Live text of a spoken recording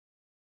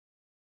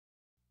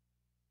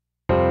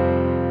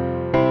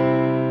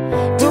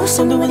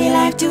something with your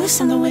life, do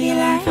something with your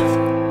life.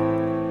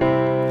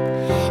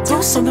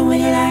 Do something with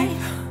your life.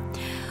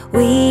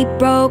 We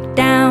broke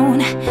down,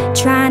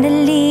 trying to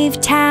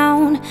leave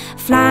town,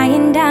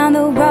 flying down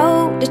the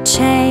road to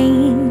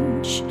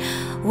change.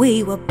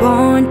 We were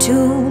born to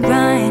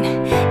run,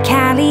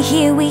 Cali,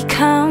 here we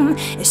come,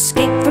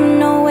 escape from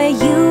nowhere,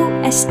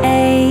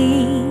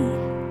 USA.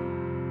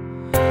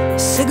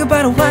 Say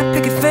goodbye to white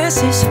picket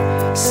fences,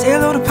 say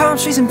hello to palm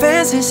trees and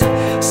fences,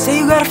 say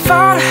you gotta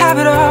fall to have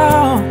it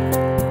all.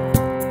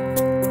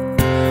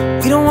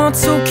 We don't want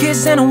 2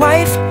 kids and a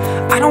wife,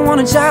 I don't want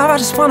a job, I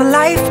just want a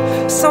life.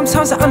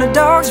 Sometimes the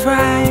underdogs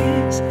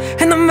rise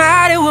and the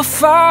mighty will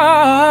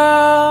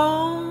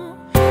fall.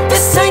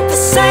 This ain't the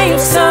same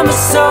summer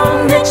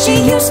song that you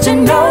used to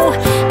know,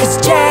 'cause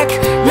Jack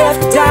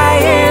left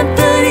Diane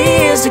 30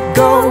 years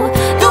ago.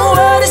 The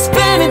world is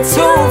spinning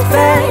too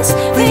fast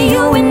for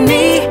you and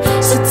me,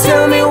 so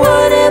tell me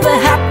whatever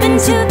happened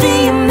to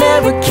the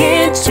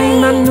American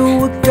dream. I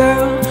knew a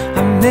girl,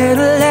 I met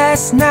her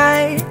last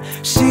night.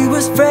 She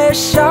was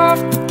fresh off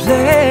the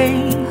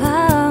plane.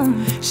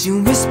 She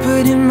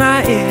whispered in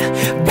my ear,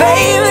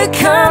 baby,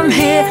 come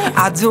here,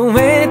 I'll do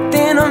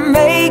anything to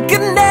make a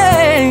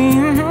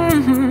name.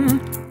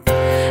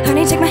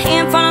 Honey, take my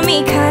hand, follow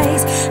me,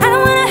 'cause I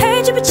don't wanna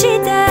hurt you, but she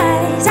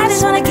does. I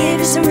just wanna give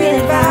you some real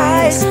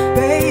advice,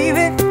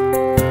 baby.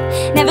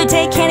 Never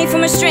take candy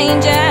from a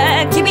stranger,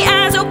 keep your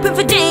eyes open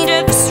for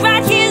danger, 'cause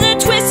right here's a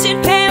twisted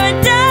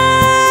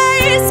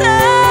paradise. Oh.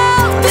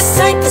 This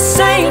ain't the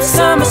same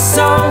summer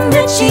song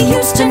that you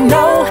used to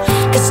know,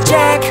 'cause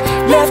Jack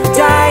left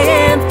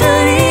Diane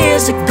 30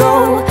 years ago.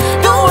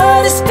 The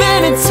world is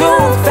spinning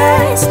too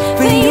fast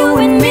for you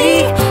and me,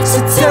 so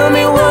tell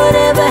me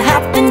whatever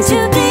happened to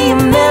the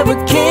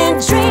American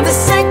dream.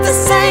 This ain't the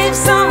same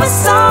summer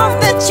song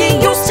that you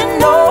used to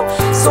know,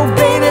 so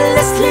baby,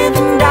 let's live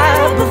and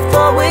die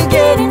before we're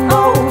getting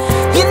old.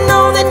 You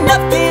know that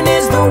nothing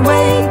is the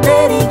way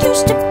that it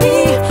used to be,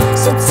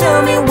 so tell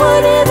me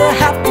whatever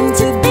happened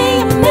to the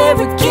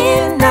American.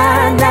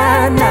 Nah,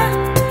 nah, nah,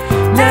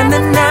 nah,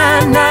 nah, nah,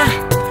 nah.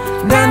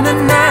 Na na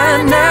na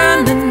na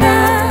na na,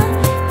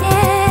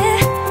 Yeah.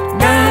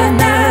 na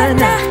na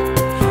na,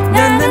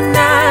 na na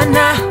na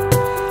na,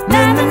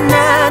 na na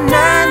na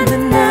na na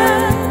na.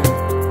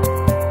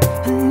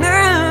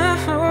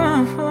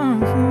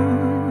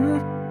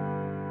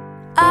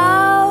 Oh,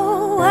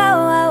 oh,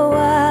 oh,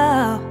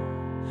 oh.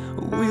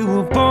 We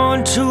were born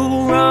to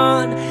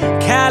run,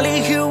 Cali,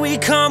 here we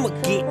come,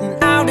 we're getting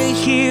out of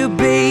here,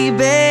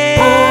 baby.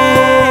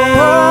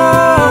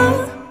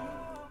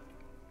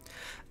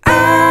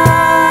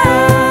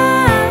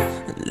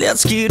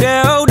 Let's get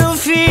out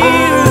of here.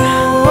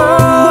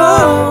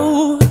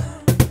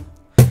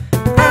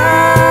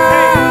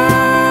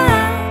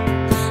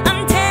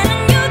 I'm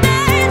telling you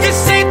that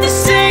This ain't the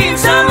same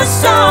summer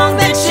song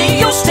that you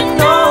used to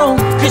know,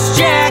 'cause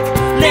Jack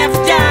left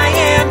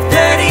Diane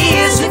 30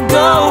 years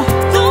ago.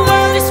 The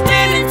world is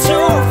spinning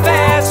too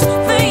fast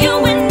for you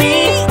and me,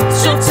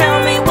 so tell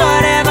me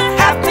whatever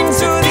happened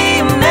to the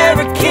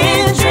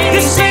American dream.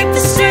 This ain't the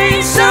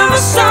same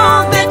summer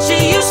song that you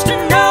used to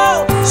know,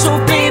 so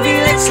baby,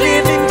 let's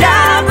live and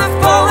die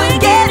before we're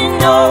getting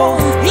old.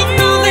 You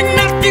know that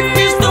nothing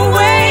is the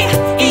way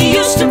it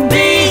used to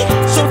be,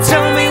 so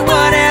tell me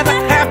whatever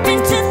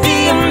happened to the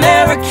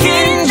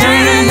American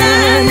dream. Na na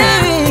na na,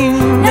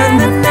 na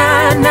na na na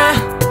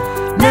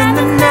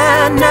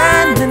na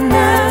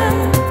na,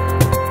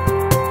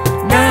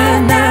 na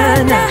na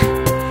na,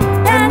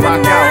 na na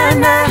na.